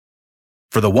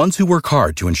For the ones who work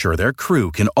hard to ensure their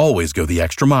crew can always go the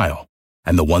extra mile,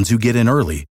 and the ones who get in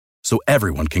early so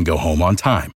everyone can go home on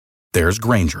time, there's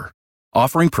Grainger,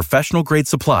 offering professional-grade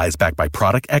supplies backed by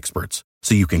product experts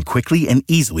so you can quickly and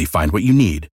easily find what you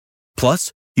need.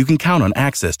 Plus, you can count on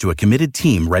access to a committed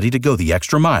team ready to go the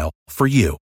extra mile for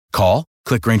you. Call,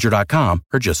 click Grainger.com,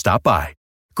 or just stop by.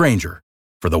 Grainger,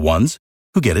 for the ones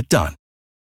who get it done.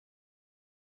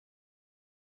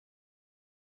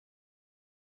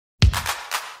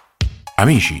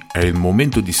 Amici, è il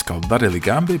momento di scaldare le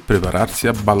gambe e prepararsi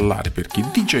a ballare, perché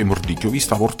DJ Mordicchio vi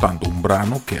sta portando un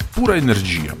brano che è pura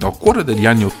energia. Dal cuore degli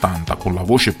anni '80, con la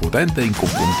voce potente e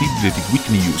inconfondibile di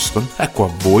Whitney Houston, ecco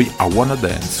a voi I Wanna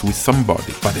Dance With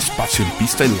Somebody. Fate spazio in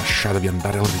pista e lasciatevi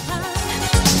andare al ritmo.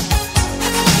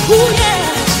 Ooh,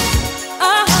 yeah.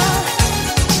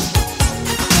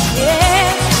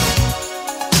 Yeah.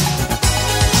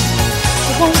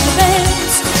 I wanna dance.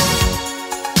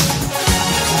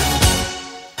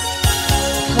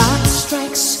 Clock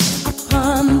strikes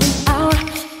upon the hour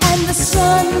and the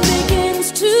sun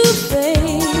begins to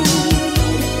fade.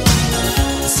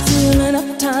 Still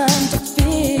enough time to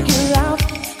figure out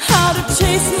how to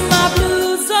chase my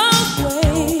blues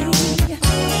away.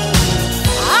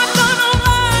 I'm gonna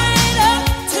ride up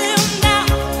till now.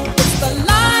 It's the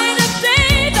light of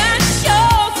day that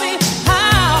shows me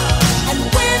how. And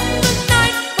when the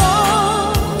night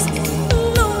falls,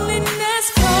 loneliness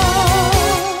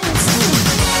calls.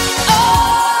 Oh,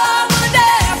 I wanna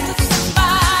dance with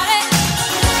somebody.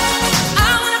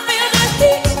 I wanna feel the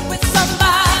heat with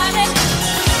somebody.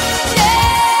 Yeah,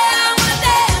 I wanna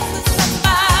dance with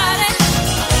somebody.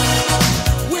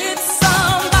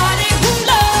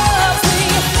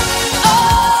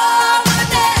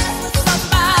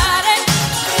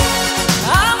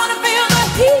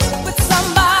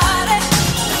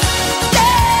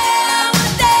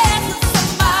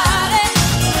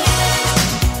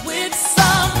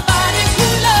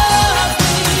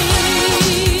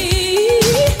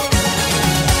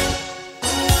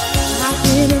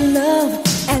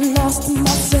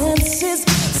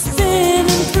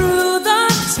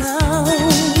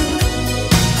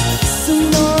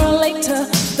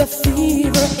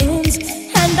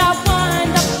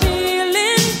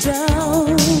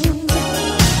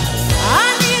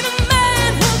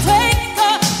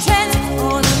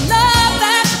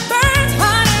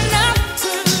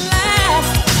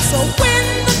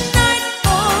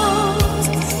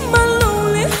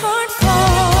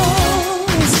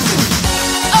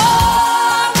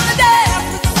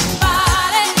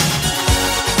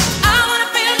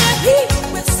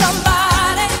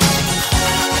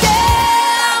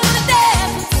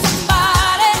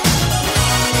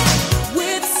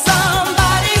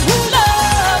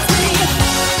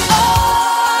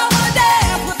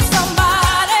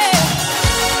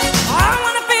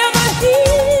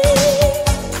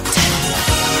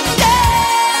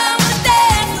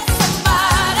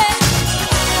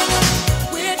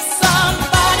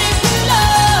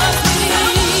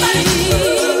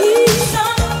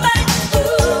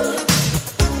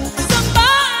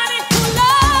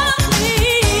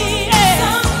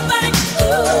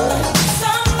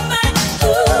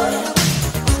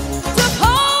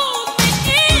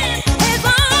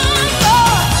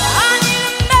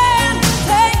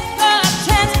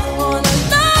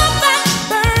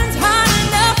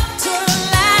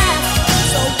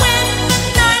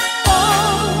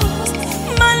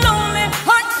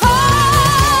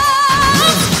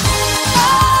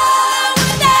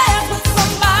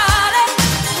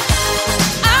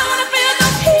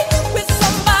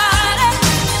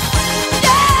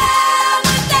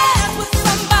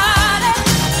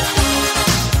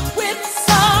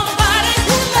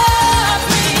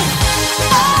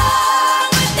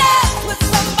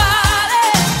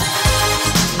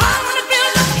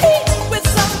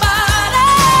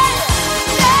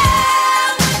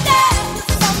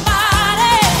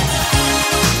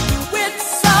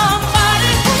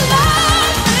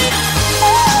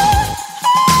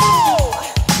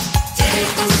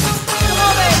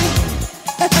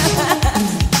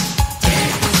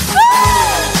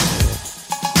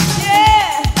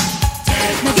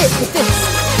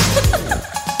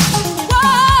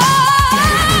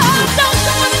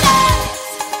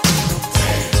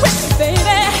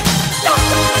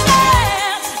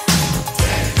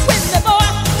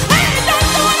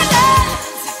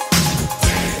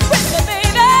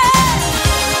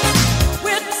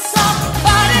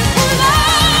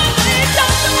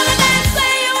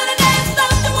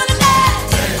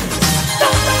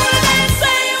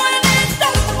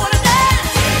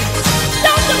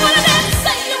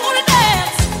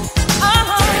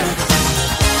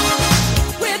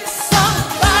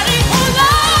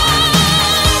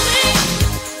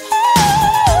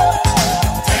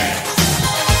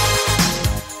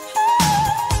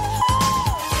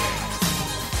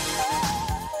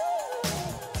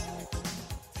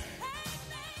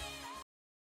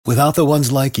 Without the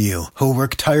ones like you, who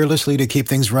work tirelessly to keep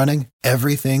things running,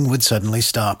 everything would suddenly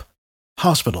stop.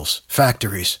 Hospitals,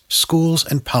 factories, schools,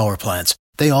 and power plants,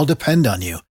 they all depend on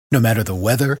you. No matter the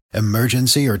weather,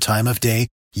 emergency, or time of day,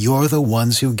 you're the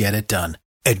ones who get it done.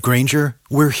 At Grainger,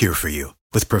 we're here for you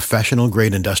with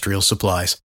professional-grade industrial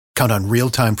supplies. Count on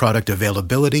real-time product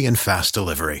availability and fast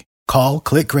delivery. Call,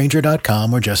 click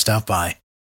Grainger.com, or just stop by.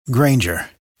 Grainger,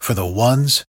 for the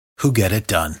ones who get it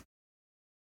done.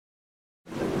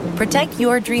 Protect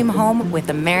your dream home with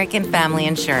American Family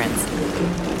Insurance.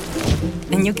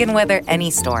 And you can weather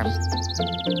any storm.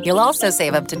 You'll also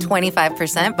save up to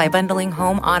 25% by bundling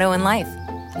home, auto, and life.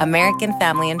 American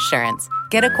Family Insurance.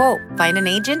 Get a quote. Find an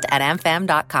agent at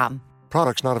amfam.com.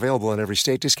 Products not available in every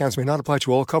state. Discounts may not apply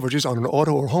to all coverages on an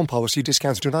auto or home policy.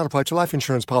 Discounts do not apply to life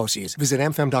insurance policies. Visit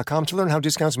amfam.com to learn how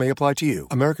discounts may apply to you.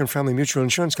 American Family Mutual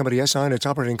Insurance Company, SI, and its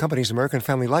operating companies, American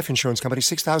Family Life Insurance Company,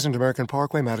 6000 American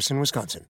Parkway, Madison, Wisconsin.